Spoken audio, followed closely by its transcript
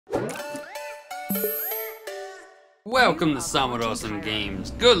Welcome to Somewhat Awesome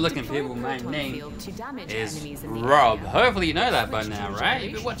Games. Good looking people, my name is Rob. Hopefully you know that by now, right?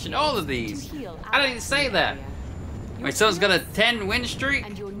 You've been watching all of these. I don't even say that. Wait, someone's got a 10 win streak?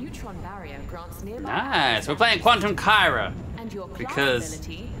 Nice, we're playing Quantum Caira because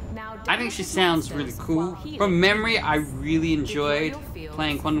I think she sounds really cool. From memory, I really enjoyed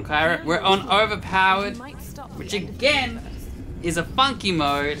playing Quantum Caira. We're on Overpowered, which again is a funky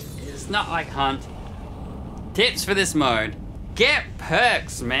mode. It's not like Hunt. Tips for this mode: get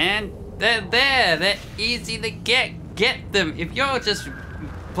perks, man. They're there. They're easy to get. Get them. If you're just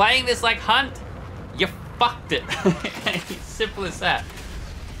playing this like Hunt, you fucked it. Simple as that.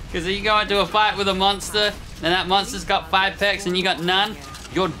 Because if you go into a fight with a monster, and that monster's got 5 perks and you got none,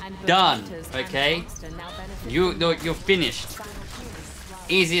 you're done. Okay? You're finished.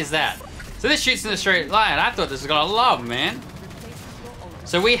 Easy as that. So this shoots in a straight line. I thought this was gonna love, man.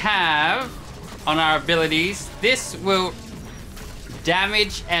 So we have on our abilities, this will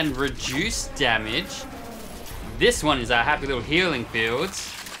damage and reduce damage. This one is our happy little healing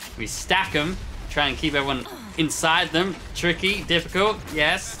fields. We stack them, try and keep everyone inside them. Tricky, difficult,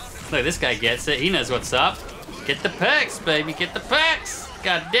 yes. Look, this guy gets it, he knows what's up. Get the perks, baby, get the perks.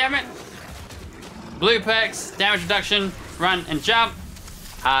 God damn it. Blue perks, damage reduction, run and jump.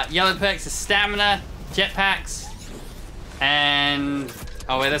 Yellow perks is stamina, jetpacks, and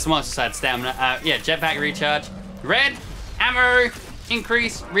oh wait, that's monster side stamina. Yeah, jetpack recharge. Red, ammo,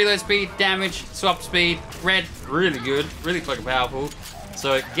 increase, reload speed, damage, swap speed. Red, really good, really fucking powerful.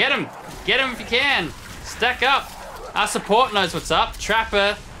 So get them if you can. Stack up. Our support knows what's up.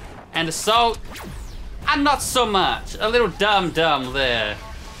 Trapper and assault, and not so much. A little dumb there.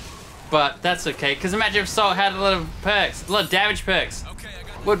 But that's okay, because imagine if assault had a lot of perks, a lot of damage perks.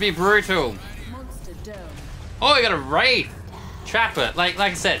 Would be brutal. Oh, we got a Wraith. Trapper, like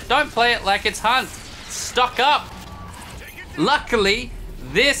I said, don't play it like it's Hunt. Stock up. Luckily,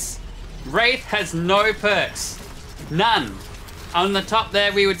 this Wraith has no perks. None. On the top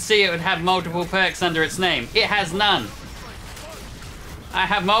there, we would see it would have multiple perks under its name. It has none. I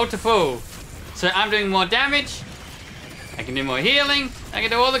have multiple. So I'm doing more damage. I can do more healing. I can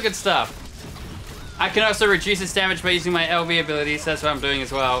do all the good stuff. I can also reduce its damage by using my LB abilities. That's what I'm doing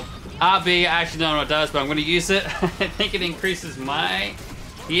as well. RB, I actually don't know what it does, but I'm going to use it. I think it increases my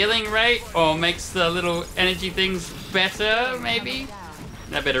healing rate or makes the little energy things better, maybe?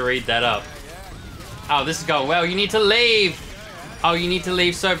 I better read that up. Oh, this is going well. You need to leave. Oh, you need to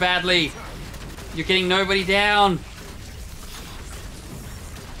leave so badly. You're getting nobody down.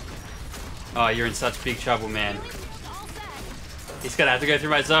 Oh, you're in such big trouble, man. He's going to have to go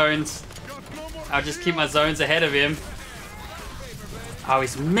through my zones. I'll just keep my zones ahead of him. Oh,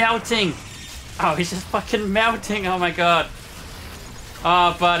 he's melting. Oh, he's just fucking melting. Oh my god.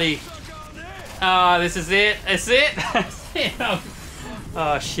 Oh, buddy. Oh, this is it. It's it.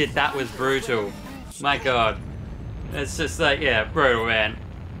 Oh shit, that was brutal. My god. It's just like, yeah, brutal, man.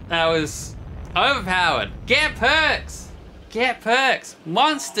 That was overpowered. Get perks. Get perks.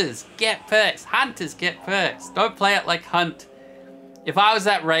 Monsters, get perks. Hunters, get perks. Don't play it like Hunt. If I was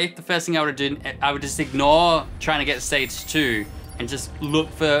that Wraith, the first thing I would do, I would just ignore trying to get stage 2 and just look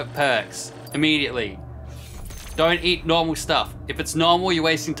for perks immediately. Don't eat normal stuff. If it's normal, you're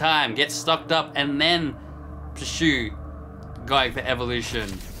wasting time. Get stocked up and then pursue going for evolution.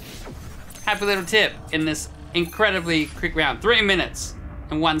 Happy little tip in this incredibly quick round. 3 minutes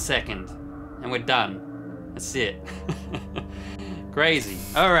and 1 second. And we're done. That's it. Crazy.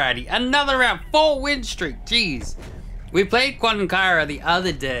 Alrighty, another round. 4 win streak, jeez. We played Quantum Caira the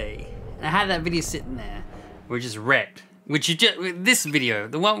other day, and I had that video sitting there. We're just wrecked. Which you just, this video,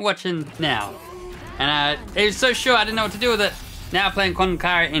 the one we're watching now. And it was so short, I didn't know what to do with it. Now playing Quantum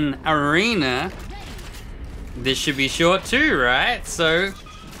Caira in Arena. This should be short too, right? So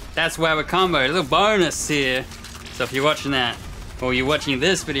that's why we're comboed. A little bonus here. So if you're watching that, or you're watching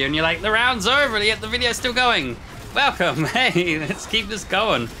this video and you're like, the round's over, yet the video's still going. Welcome, hey, let's keep this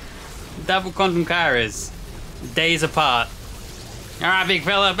going. Double Quantum Cairas. Days apart. All right, big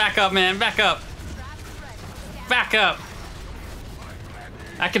fella, back up, man, back up. Back up.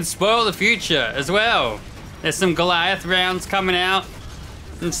 I can spoil the future as well. There's some Goliath rounds coming out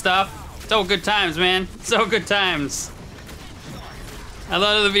and stuff. It's all good times, man. It's all good times. A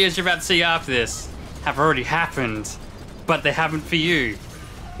lot of the videos you're about to see after this have already happened, but they haven't for you.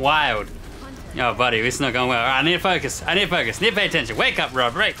 Wild. Oh, buddy, this is not going well. All right, I need to focus. I need to focus. Need to pay attention. Wake up,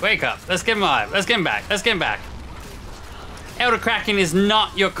 Rob. Wake up. Let's get him alive. Let's get him back. Let's get him back. Elder Kraken is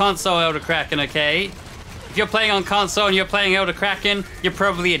not your console Elder Kraken, okay? If you're playing on console and you're playing Elder Kraken, you're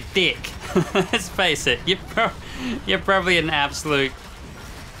probably a dick. Let's face it. You're probably an absolute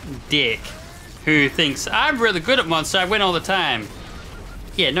dick. who thinks, I'm really good at monster, I win all the time.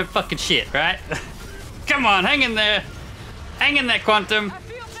 Yeah, no fucking shit, right? Come on, hang in there. Hang in there, Quantum.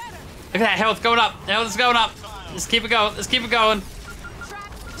 Look at that health going up. Health is going up. Let's keep it going. Let's keep it going.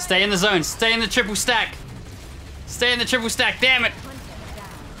 Stay in the zone. Stay in the triple stack. Stay in the triple stack. Damn it.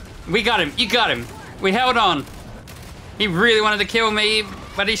 We got him. You got him. We held on. He really wanted to kill me,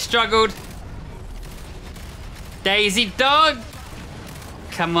 but he struggled. Daisy dog.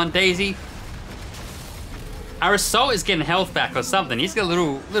 Come on, Daisy. Our assault is getting health back or something. He's got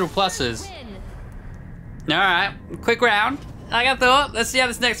little pluses. All right, quick round. Like I thought. Let's see how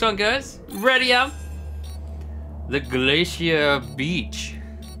this next one goes. Ready up. The Glacier Beach.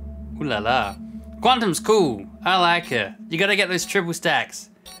 Ooh la la. Quantum's cool. I like her. You gotta get those triple stacks.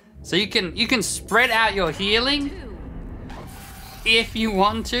 So you can spread out your healing if you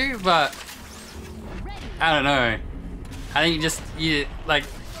want to, but I don't know. I think you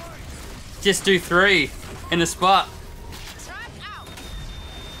just do 3 in a spot.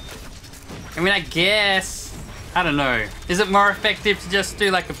 I mean, I guess, I don't know. Is it more effective to just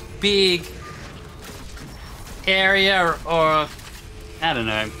do like a big area or I don't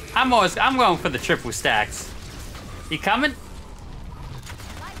know. I'm going for the triple stacks. You coming?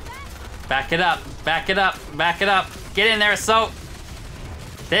 Back it up, back it up, back it up. Get in there, Assault.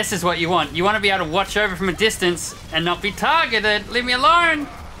 This is what you want. You want to be able to watch over from a distance and not be targeted. Leave me alone.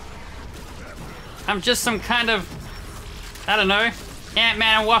 I'm just some kind of, I don't know,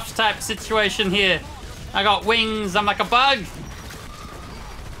 Ant-Man and Wasp type situation here. I got wings, I'm like a bug.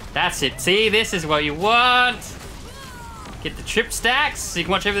 That's it, see, this is what you want. Get the trip stacks so you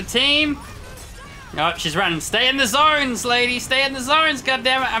can watch over the team. Oh, she's running. Stay in the zones, lady. Stay in the zones,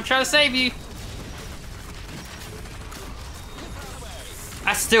 goddammit. I'm trying to save you.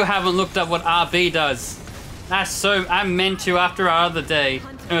 I still haven't looked up what RB does. I meant to after our other day.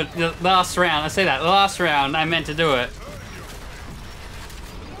 The last round, I say that, the last round I meant to do it.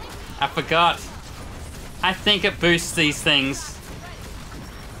 I forgot. I think it boosts these things.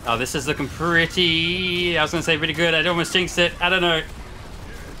 Oh, this is looking pretty, I was gonna say pretty good. I almost jinxed it. I don't know.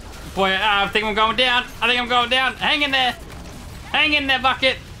 Boy, I think I'm going down. I think I'm going down. Hang in there. Hang in there,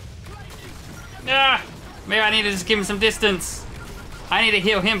 Bucket. Ah, maybe I need to just give him some distance. I need to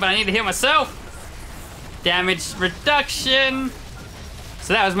heal him, but I need to heal myself. Damage reduction.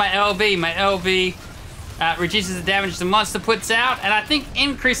 So that was my LB. My LB reduces the damage the monster puts out, and I think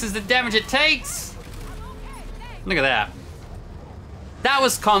increases the damage it takes. Look at that. That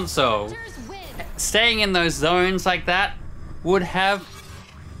was console. Staying in those zones like that would have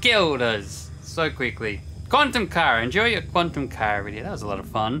killed us so quickly. Quantum Caira. Enjoy your Quantum Caira video. That was a lot of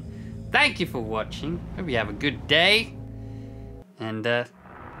fun. Thank you for watching. Hope you have a good day. And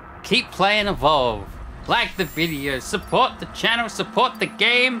keep playing Evolve. Like the video, support the channel, support the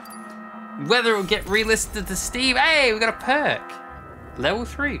game. Whether it'll get relisted to Steam. Hey, we got a perk. Level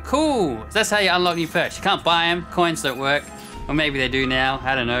 3, cool. So that's how you unlock new perks. You can't buy them, coins don't work. Or maybe they do now,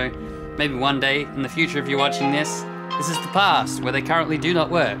 I don't know. Maybe one day in the future if you're watching this. This is the past, where they currently do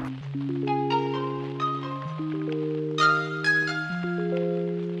not work.